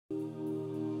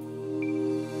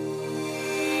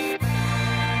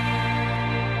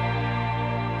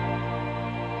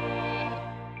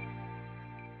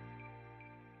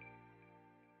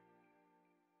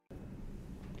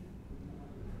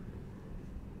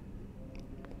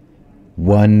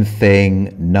One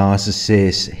thing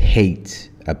narcissists hate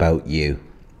about you.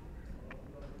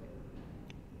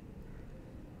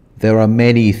 There are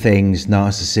many things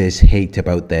narcissists hate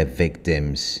about their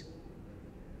victims.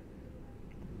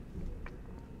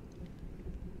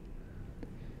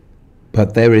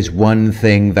 But there is one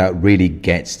thing that really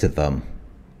gets to them.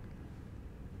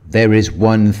 There is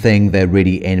one thing they're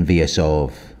really envious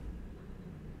of.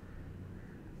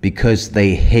 Because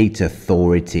they hate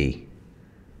authority.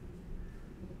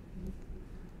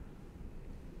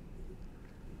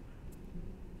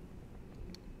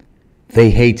 They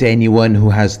hate anyone who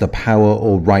has the power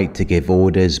or right to give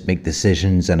orders, make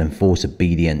decisions, and enforce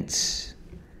obedience.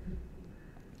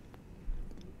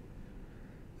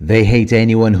 They hate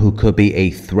anyone who could be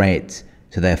a threat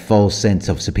to their false sense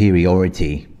of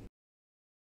superiority.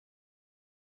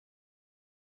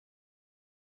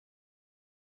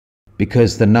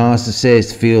 Because the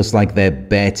narcissist feels like they're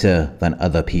better than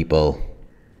other people.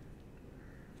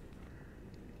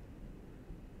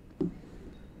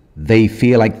 They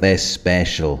feel like they're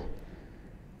special.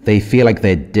 They feel like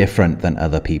they're different than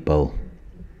other people.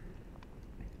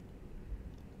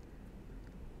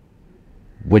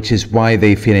 Which is why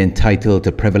they feel entitled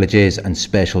to privileges and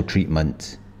special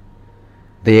treatment.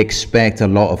 They expect a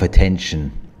lot of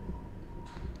attention.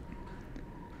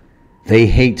 They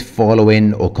hate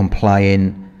following or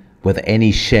complying with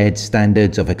any shared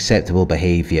standards of acceptable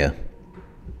behavior.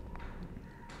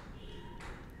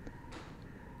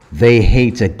 They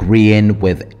hate agreeing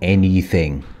with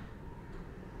anything.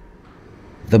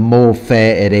 The more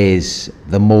fair it is,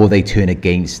 the more they turn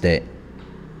against it.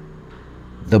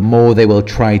 The more they will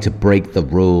try to break the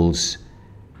rules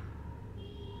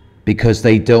because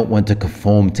they don't want to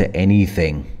conform to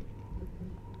anything,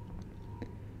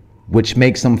 which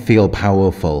makes them feel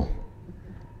powerful.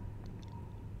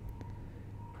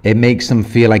 It makes them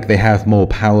feel like they have more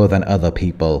power than other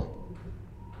people.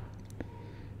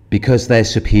 Because they're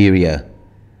superior,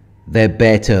 they're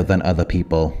better than other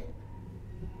people.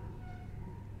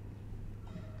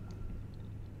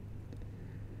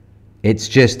 It's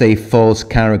just a false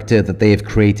character that they have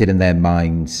created in their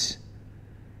minds,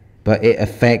 but it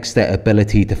affects their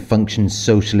ability to function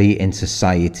socially in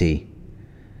society.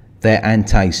 They're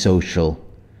antisocial.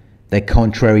 They're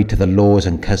contrary to the laws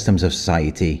and customs of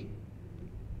society.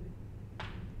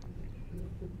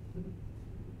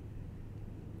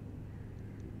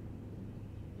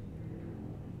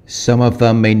 Some of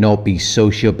them may not be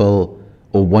sociable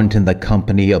or wanting the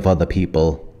company of other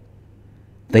people.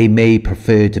 They may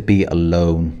prefer to be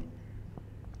alone,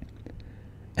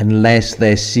 unless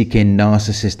they're seeking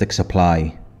narcissistic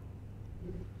supply.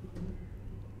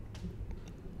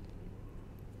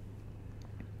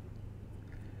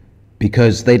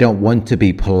 Because they don't want to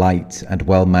be polite and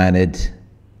well-mannered.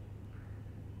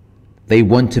 They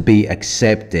want to be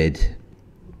accepted,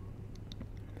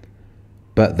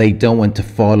 but they don't want to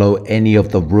follow any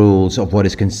of the rules of what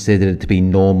is considered to be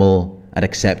normal and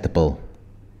acceptable.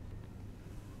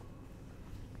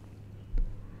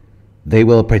 They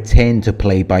will pretend to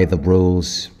play by the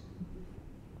rules,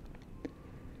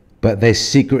 but they're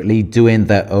secretly doing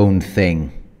their own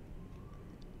thing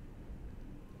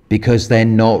because they're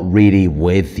not really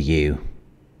with you.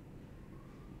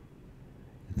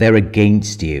 They're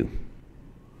against you.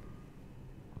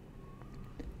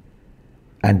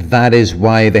 And that is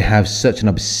why they have such an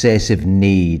obsessive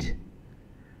need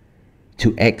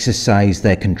to exercise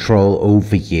their control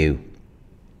over you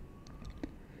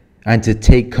and to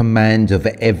take command of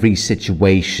every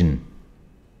situation,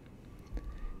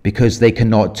 because they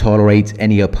cannot tolerate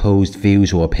any opposed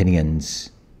views or opinions,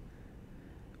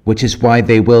 which is why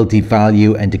they will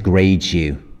devalue and degrade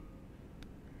you.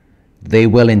 They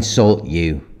will insult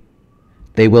you.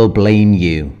 They will blame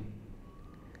you,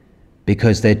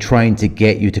 because they're trying to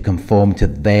get you to conform to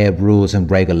their rules and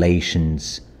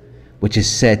regulations, which is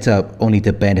set up only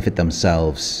to benefit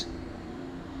themselves.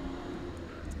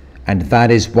 And that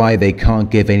is why they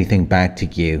can't give anything back to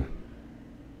you.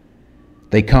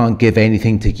 They can't give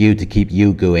anything to you to keep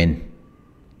you going,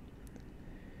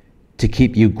 to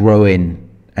keep you growing,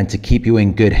 and to keep you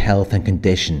in good health and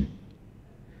condition.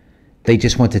 They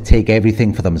just want to take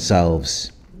everything for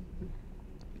themselves.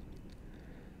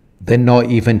 They're not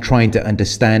even trying to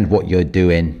understand what you're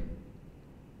doing.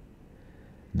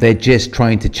 They're just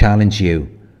trying to challenge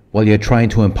you while you're trying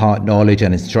to impart knowledge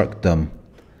and instruct them,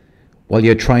 while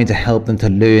you're trying to help them to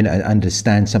learn and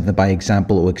understand something by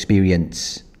example or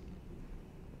experience,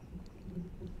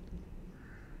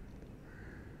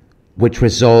 which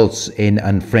results in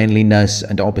unfriendliness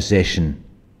and opposition,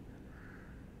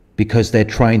 because they're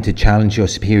trying to challenge your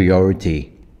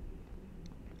superiority,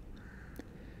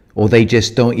 or they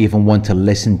just don't even want to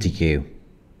listen to you.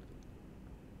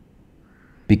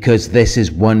 Because this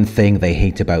is one thing they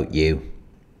hate about you.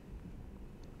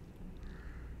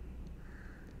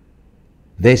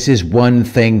 This is one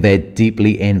thing they're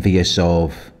deeply envious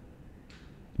of.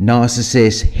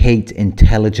 Narcissists hate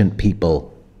intelligent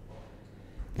people.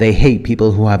 They hate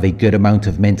people who have a good amount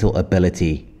of mental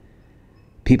ability.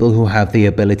 People who have the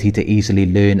ability to easily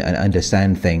learn and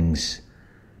understand things.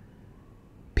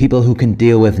 People who can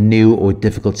deal with new or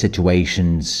difficult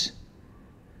situations.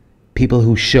 People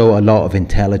who show a lot of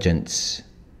intelligence.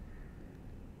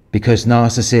 Because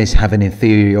narcissists have an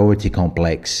inferiority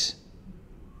complex.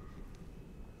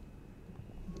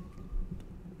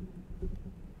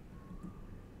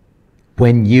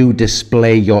 When you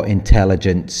display your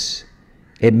intelligence,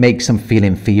 it makes them feel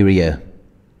inferior.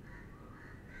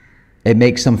 It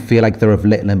makes them feel like they're of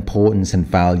little importance and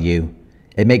value.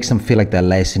 It makes them feel like they're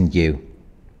less than you.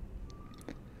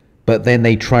 But then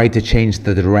they try to change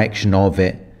the direction of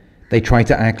it. They try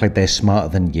to act like they're smarter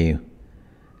than you.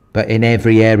 But in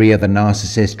every area the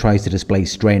narcissist tries to display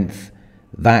strength,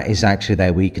 that is actually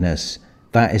their weakness.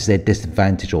 That is their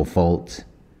disadvantage or fault.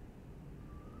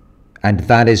 And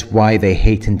that is why they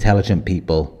hate intelligent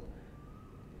people.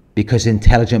 Because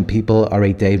intelligent people are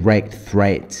a direct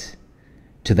threat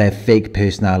to their fake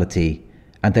personality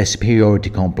and their superiority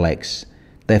complex,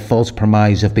 their false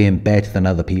premise of being better than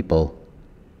other people.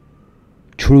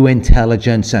 True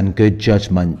intelligence and good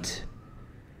judgment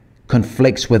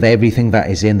conflicts with everything that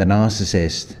is in the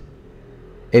narcissist.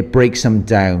 It breaks them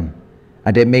down,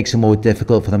 and it makes it more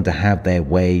difficult for them to have their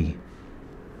way.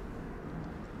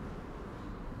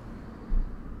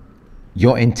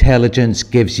 Your intelligence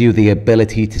gives you the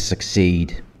ability to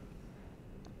succeed.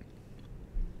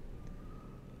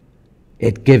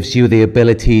 It gives you the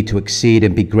ability to exceed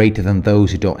and be greater than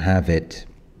those who don't have it.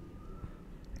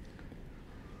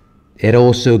 It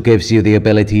also gives you the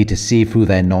ability to see through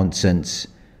their nonsense,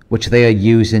 which they are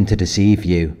using to deceive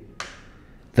you.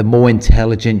 The more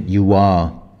intelligent you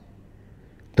are,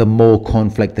 the more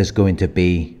conflict there's going to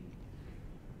be.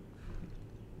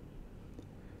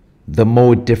 The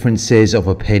more differences of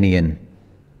opinion,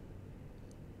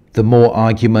 the more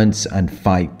arguments and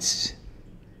fights.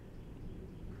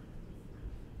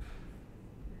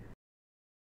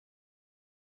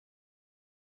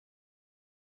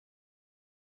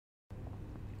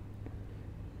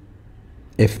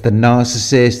 If the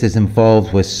narcissist is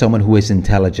involved with someone who is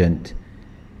intelligent,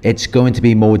 it's going to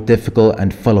be more difficult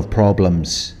and full of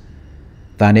problems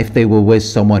than if they were with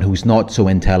someone who's not so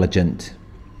intelligent.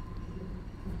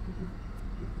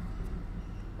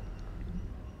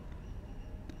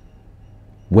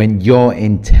 When you're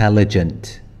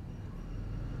intelligent,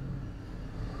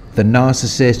 the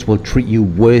narcissist will treat you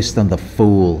worse than the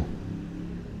fool,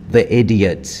 the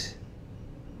idiot,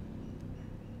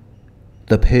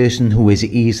 the person who is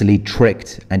easily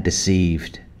tricked and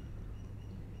deceived.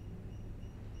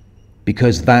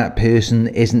 Because that person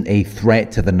isn't a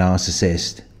threat to the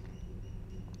narcissist.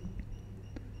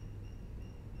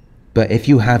 But if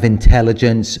you have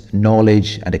intelligence,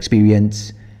 knowledge, and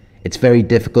experience, it's very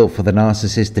difficult for the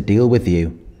narcissist to deal with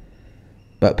you.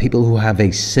 But people who have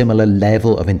a similar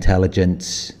level of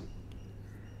intelligence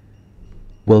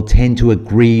will tend to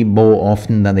agree more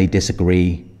often than they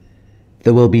disagree.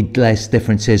 There will be less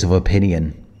differences of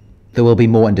opinion. There will be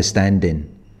more understanding.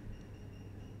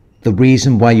 The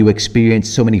reason why you experience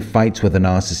so many fights with a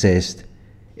narcissist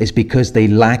is because they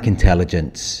lack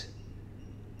intelligence.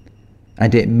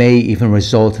 And it may even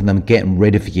result in them getting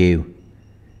rid of you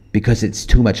because it's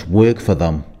too much work for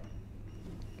them.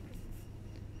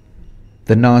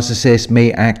 The narcissist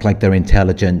may act like they're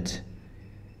intelligent,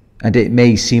 and it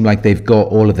may seem like they've got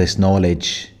all of this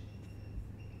knowledge,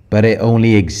 but it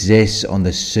only exists on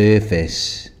the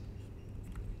surface.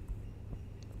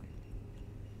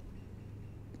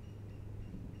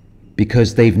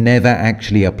 Because they've never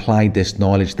actually applied this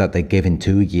knowledge that they're given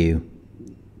to you.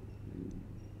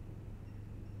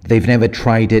 They've never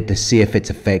tried it to see if it's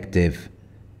effective,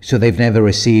 so they've never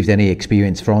received any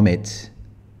experience from it.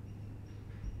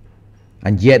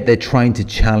 And yet they're trying to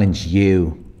challenge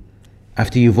you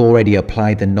after you've already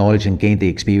applied the knowledge and gained the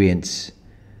experience.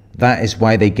 That is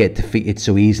why they get defeated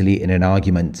so easily in an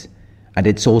argument, and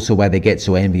it's also why they get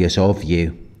so envious of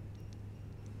you.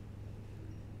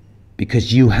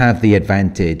 Because you have the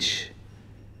advantage.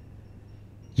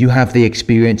 You have the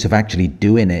experience of actually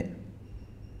doing it,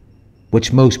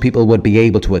 which most people would be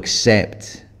able to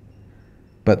accept.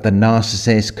 But the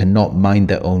narcissist cannot mind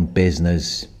their own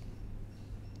business.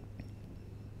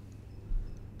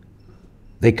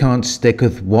 They can't stick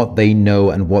with what they know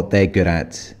and what they're good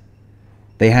at.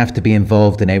 They have to be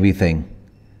involved in everything.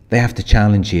 They have to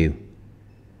challenge you.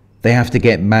 They have to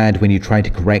get mad when you try to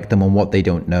correct them on what they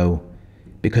don't know,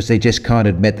 because they just can't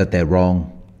admit that they're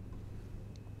wrong.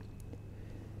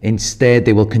 Instead,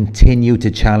 they will continue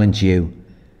to challenge you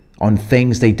on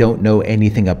things they don't know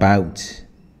anything about.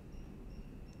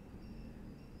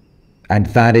 And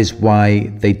that is why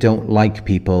they don't like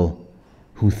people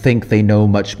who think they know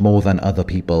much more than other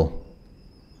people.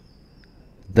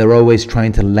 They're always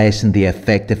trying to lessen the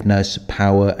effectiveness,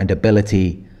 power, and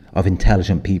ability of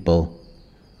intelligent people.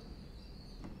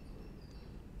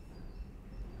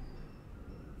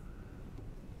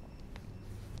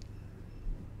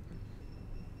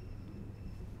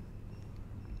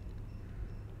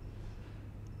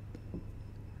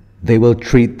 They will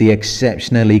treat the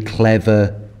exceptionally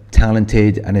clever,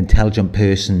 talented, and intelligent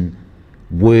person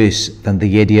worse than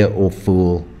the idiot or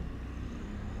fool.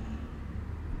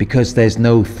 Because there's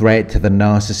no threat to the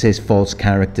narcissist's false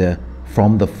character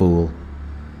from the fool.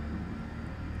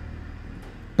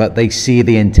 But they see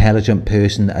the intelligent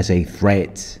person as a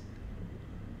threat.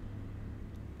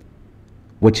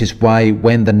 Which is why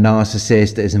when the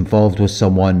narcissist is involved with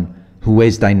someone who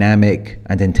is dynamic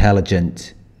and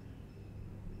intelligent,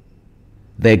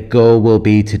 their goal will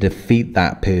be to defeat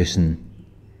that person,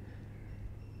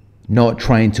 not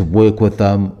trying to work with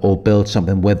them or build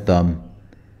something with them,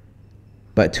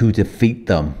 but to defeat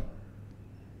them.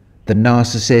 The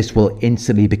narcissist will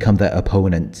instantly become their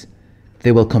opponent.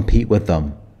 They will compete with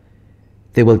them.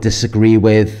 They will disagree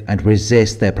with and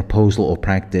resist their proposal or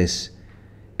practice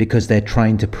because they're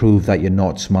trying to prove that you're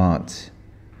not smart.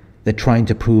 They're trying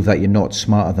to prove that you're not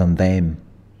smarter than them.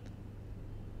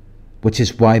 Which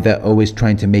is why they're always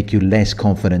trying to make you less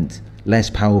confident, less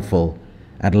powerful,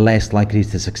 and less likely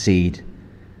to succeed,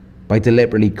 by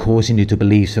deliberately causing you to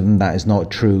believe something that is not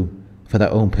true for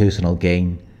their own personal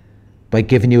gain, by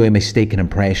giving you a mistaken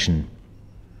impression.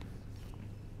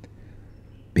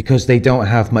 Because they don't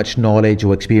have much knowledge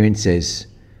or experiences,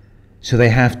 so they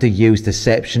have to use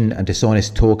deception and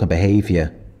dishonest talk and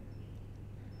behavior.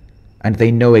 And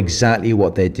they know exactly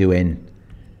what they're doing.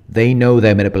 They know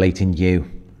they're manipulating you.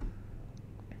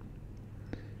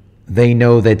 They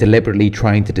know they're deliberately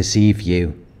trying to deceive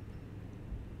you.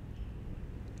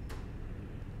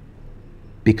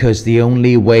 Because the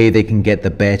only way they can get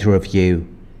the better of you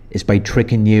is by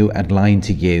tricking you and lying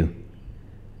to you.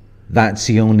 That's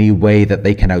the only way that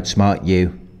they can outsmart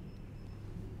you.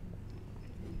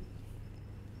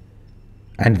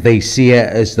 And they see it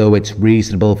as though it's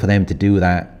reasonable for them to do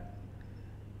that,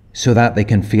 so that they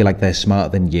can feel like they're smarter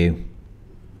than you.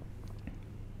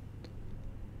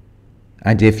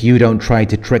 And if you don't try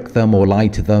to trick them or lie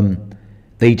to them,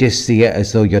 they just see it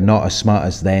as though you're not as smart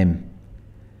as them.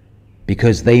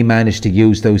 Because they managed to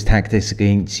use those tactics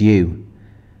against you,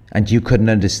 and you couldn't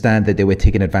understand that they were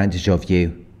taking advantage of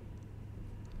you.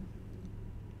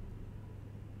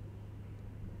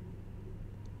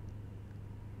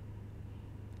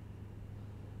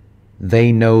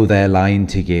 They know they're lying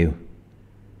to you.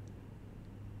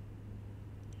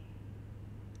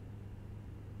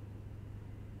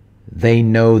 They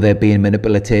know they're being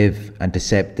manipulative and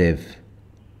deceptive.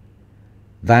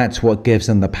 That's what gives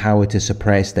them the power to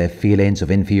suppress their feelings of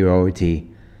inferiority,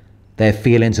 their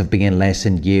feelings of being less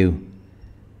than you,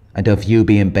 and of you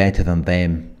being better than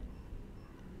them.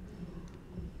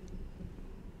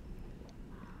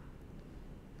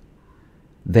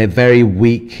 They're very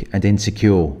weak and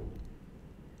insecure,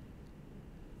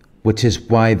 which is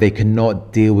why they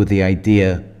cannot deal with the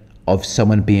idea of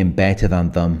someone being better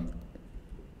than them.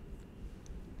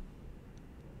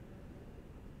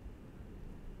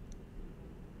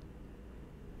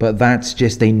 But that's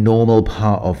just a normal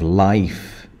part of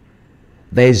life.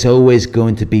 There's always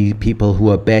going to be people who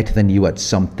are better than you at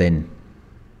something.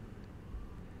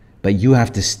 But you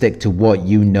have to stick to what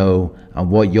you know and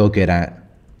what you're good at,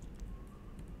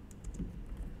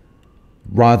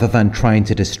 rather than trying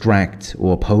to distract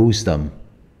or oppose them,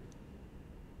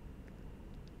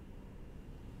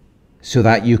 so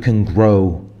that you can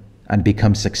grow and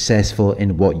become successful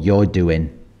in what you're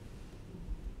doing.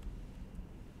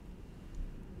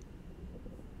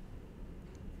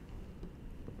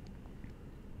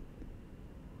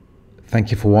 Thank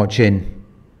you for watching.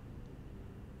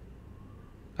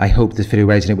 I hope this video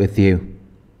resonated with you.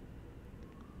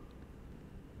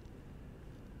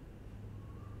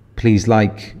 Please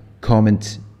like,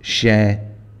 comment, share,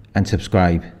 and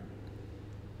subscribe.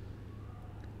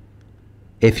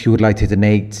 If you would like to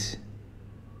donate,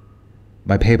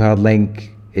 my PayPal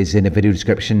link is in the video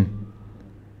description.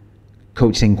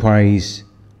 Coaching inquiries,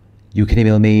 you can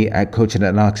email me at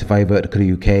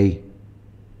coaching@narcsurvivor.co.uk.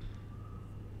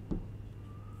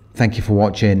 Thank you for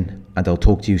watching, and I'll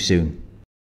talk to you soon.